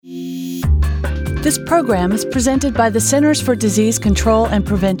This program is presented by the Centers for Disease Control and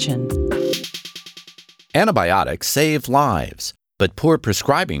Prevention. Antibiotics save lives, but poor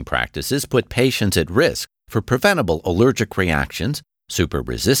prescribing practices put patients at risk for preventable allergic reactions,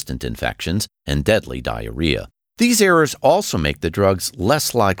 super-resistant infections, and deadly diarrhea. These errors also make the drugs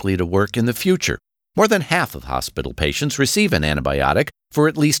less likely to work in the future. More than half of hospital patients receive an antibiotic for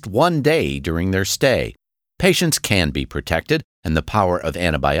at least one day during their stay. Patients can be protected, and the power of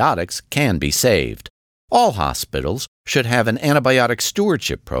antibiotics can be saved. All hospitals should have an antibiotic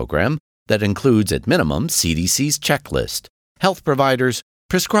stewardship program that includes, at minimum, CDC's checklist. Health providers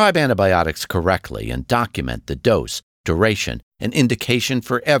prescribe antibiotics correctly and document the dose, duration, and indication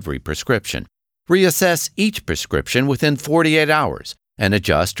for every prescription. Reassess each prescription within 48 hours and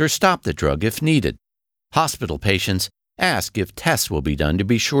adjust or stop the drug if needed. Hospital patients ask if tests will be done to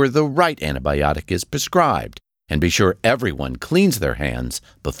be sure the right antibiotic is prescribed, and be sure everyone cleans their hands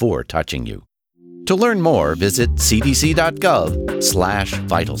before touching you. To learn more, visit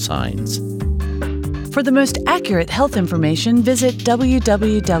cdc.gov/vital signs. For the most accurate health information, visit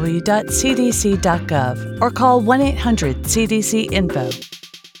www.cdc.gov or call 1-800-CDC-INFO.